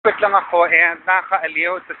lang ako and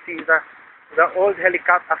nakakaaliw to see the old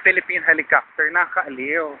helicopter, Philippine helicopter.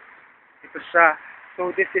 Nakakaaliw. Ito siya.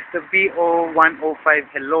 So this is the VO-105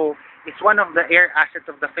 Hello. It's one of the air assets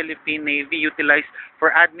of the Philippine Navy utilized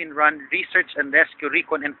for admin-run research and rescue,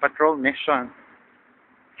 recon, and patrol mission.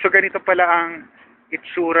 So ganito pala ang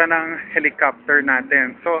itsura ng helicopter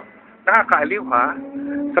natin. So nakakaaliw ha.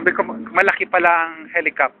 Sabi ko, malaki pala ang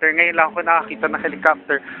helicopter. Ngayon lang ako nakakita ng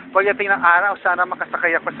helicopter. Pagdating ng araw, sana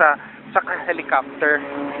makasakay ako sa helicopter.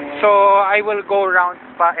 So I will go around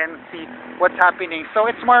pa and see what's happening. So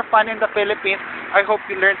it's more fun in the Philippines. I hope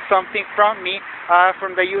you learned something from me,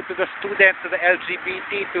 from the youth to the students, to the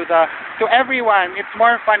LGBT, to everyone. It's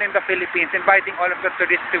more fun in the Philippines, inviting all of the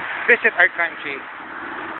tourists to visit our country.